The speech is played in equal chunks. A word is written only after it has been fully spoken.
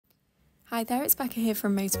Hi there, it's Becca here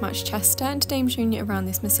from Motormatch Chester, and today I'm showing you around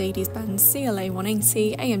this Mercedes-Benz CLA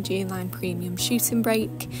 180 AMG Line Premium Shooting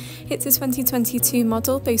Brake. It's a 2022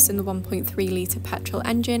 model boasting the 1.3 litre petrol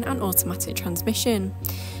engine and automatic transmission.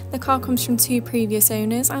 The car comes from two previous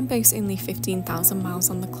owners and boasts only 15,000 miles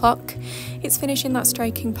on the clock. It's finished in that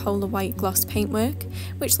striking polar white gloss paintwork,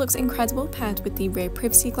 which looks incredible paired with the rear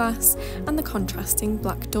privacy glass and the contrasting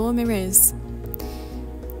black door mirrors.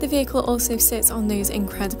 The vehicle also sits on those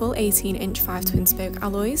incredible 18-inch 5 twin-spoke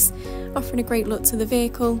alloys, offering a great look to the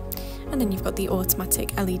vehicle, and then you've got the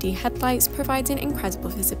automatic LED headlights providing incredible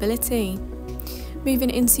visibility. Moving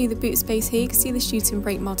into the boot space here, you can see the shooting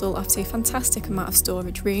brake model offers a fantastic amount of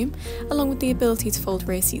storage room, along with the ability to fold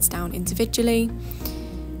rear seats down individually.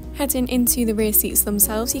 Heading into the rear seats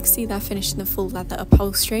themselves, you can see they're finished in the full leather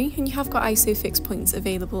upholstery, and you have got ISO fixed points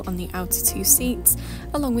available on the outer two seats,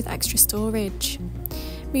 along with extra storage.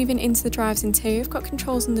 Moving into the driver's interior, you've got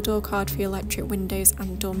controls on the door card for your electric windows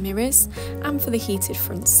and door mirrors, and for the heated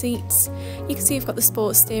front seats. You can see you've got the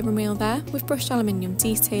sports steering wheel there, with brushed aluminium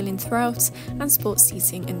detailing throughout, and sports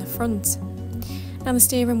seating in the front. Now the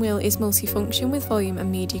steering wheel is multifunction with volume and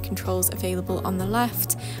media controls available on the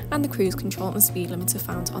left, and the cruise control and speed limiter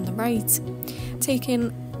found on the right.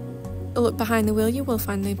 Taking a look behind the wheel, you will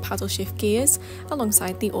find the paddle shift gears,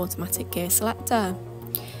 alongside the automatic gear selector.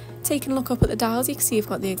 Taking a look up at the dials, you can see you've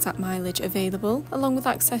got the exact mileage available, along with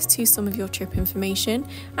access to some of your trip information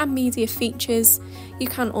and media features. You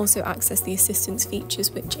can also access the assistance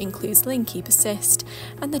features, which includes lane keep assist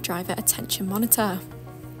and the driver attention monitor.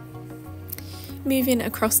 Moving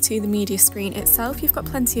across to the media screen itself, you've got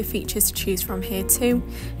plenty of features to choose from here too,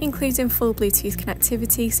 including full Bluetooth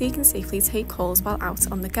connectivity so you can safely take calls while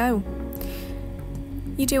out on the go.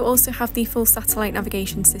 You do also have the full satellite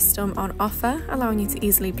navigation system on offer, allowing you to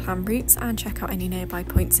easily plan routes and check out any nearby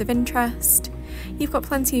points of interest. You've got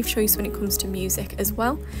plenty of choice when it comes to music as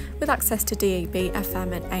well, with access to DAB,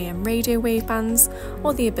 FM and AM radio wavebands,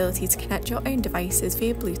 or the ability to connect your own devices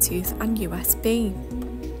via Bluetooth and USB.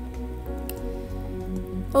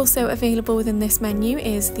 Also available within this menu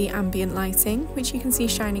is the ambient lighting, which you can see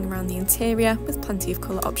shining around the interior with plenty of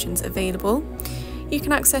colour options available. You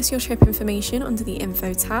can access your trip information under the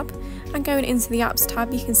Info tab, and going into the Apps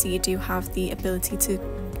tab, you can see you do have the ability to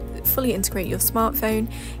fully integrate your smartphone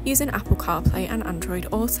using Apple CarPlay and Android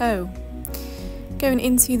Auto. Going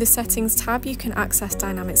into the Settings tab, you can access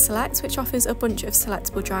Dynamic Select, which offers a bunch of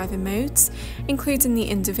selectable driving modes, including the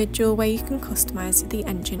individual, where you can customise the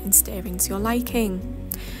engine and steering to your liking.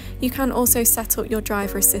 You can also set up your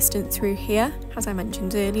driver assistant through here. As I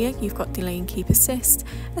mentioned earlier, you've got delay and keep assist,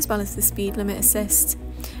 as well as the speed limit assist.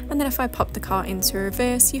 And then if I pop the car into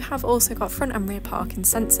reverse, you have also got front and rear parking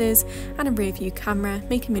sensors and a rear view camera,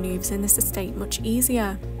 making manoeuvres in this estate much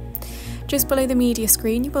easier. Just below the media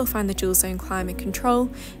screen, you will find the dual zone climate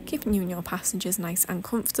control, keeping you and your passengers nice and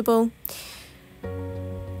comfortable.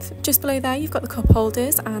 Just below there, you've got the cup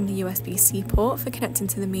holders and the USB-C port for connecting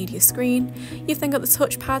to the media screen. You've then got the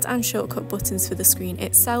touchpad and shortcut buttons for the screen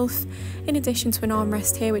itself, in addition to an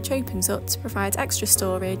armrest here which opens up to provide extra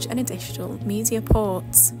storage and additional media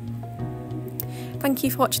ports. Thank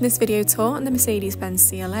you for watching this video tour on the Mercedes-Benz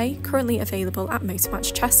CLA, currently available at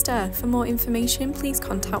Motormatch Chester. For more information, please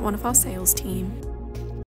contact one of our sales team.